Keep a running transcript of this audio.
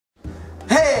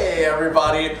Hey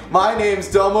everybody, my name's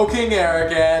Domo King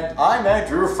Eric and I'm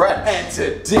Andrew French. And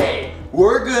today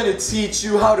we're gonna teach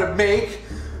you how to make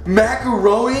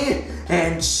macaroni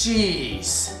and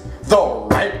cheese The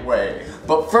right way.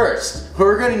 But first, what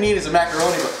we're gonna need is a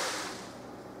macaroni.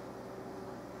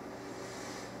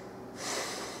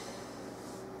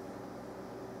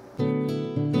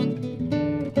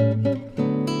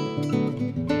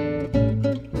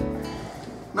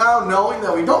 Now, knowing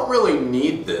that we don't really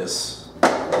need this,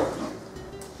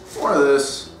 or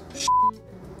this,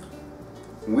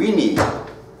 We need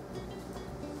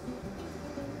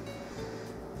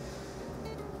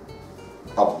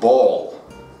a bowl.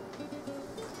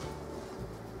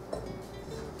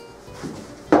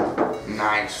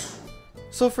 nice.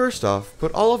 So first off,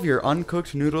 put all of your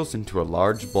uncooked noodles into a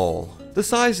large bowl. The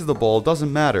size of the bowl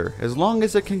doesn't matter, as long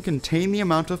as it can contain the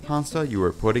amount of pasta you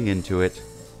are putting into it.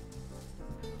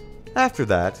 After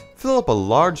that, fill up a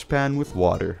large pan with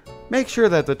water. Make sure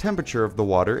that the temperature of the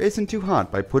water isn't too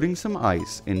hot by putting some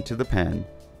ice into the pan.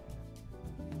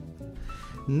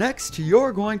 Next,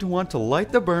 you're going to want to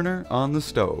light the burner on the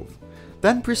stove.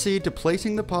 Then proceed to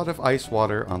placing the pot of ice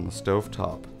water on the stove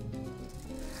top.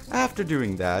 After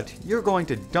doing that, you're going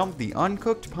to dump the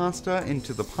uncooked pasta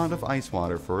into the pot of ice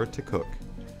water for it to cook.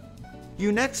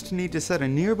 You next need to set a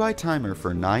nearby timer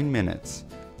for 9 minutes.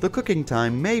 The cooking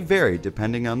time may vary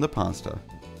depending on the pasta.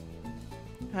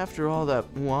 After all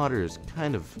that water is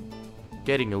kind of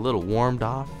getting a little warmed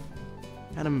off,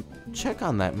 Adam, check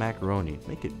on that macaroni.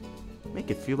 Make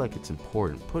it feel like it's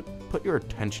important. Put your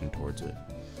attention towards it.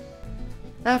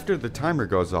 After the timer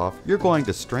goes off, you're going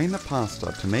to strain the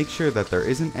pasta to make sure that there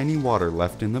isn't any water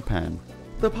left in the pan.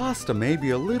 The pasta may be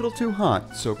a little too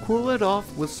hot, so cool it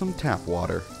off with some tap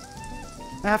water.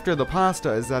 After the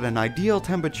pasta is at an ideal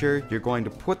temperature, you're going to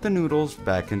put the noodles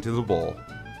back into the bowl.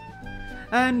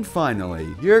 And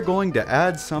finally, you're going to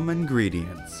add some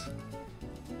ingredients.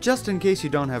 Just in case you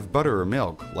don't have butter or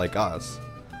milk, like us,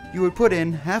 you would put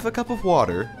in half a cup of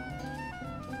water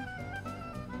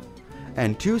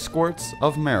and 2 squirts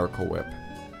of Miracle Whip.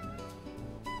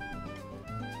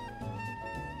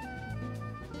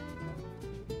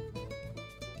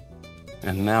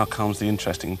 And now comes the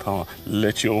interesting part.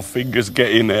 Let your fingers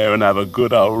get in there and have a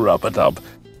good old rub-a-dub.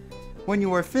 When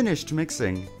you are finished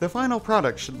mixing, the final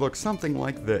product should look something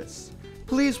like this.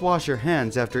 Please wash your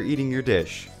hands after eating your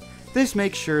dish. This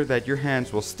makes sure that your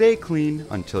hands will stay clean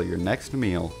until your next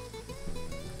meal.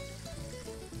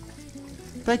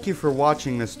 Thank you for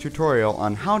watching this tutorial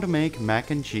on how to make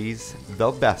mac and cheese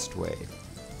the best way.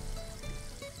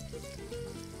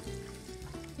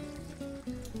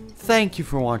 Thank you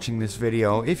for watching this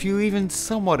video. If you even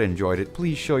somewhat enjoyed it,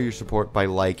 please show your support by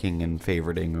liking and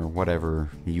favoriting or whatever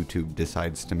YouTube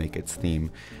decides to make its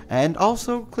theme. And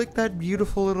also click that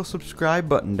beautiful little subscribe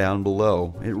button down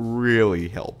below. It really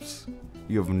helps.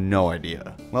 You have no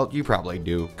idea. Well, you probably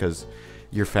do, because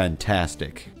you're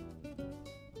fantastic.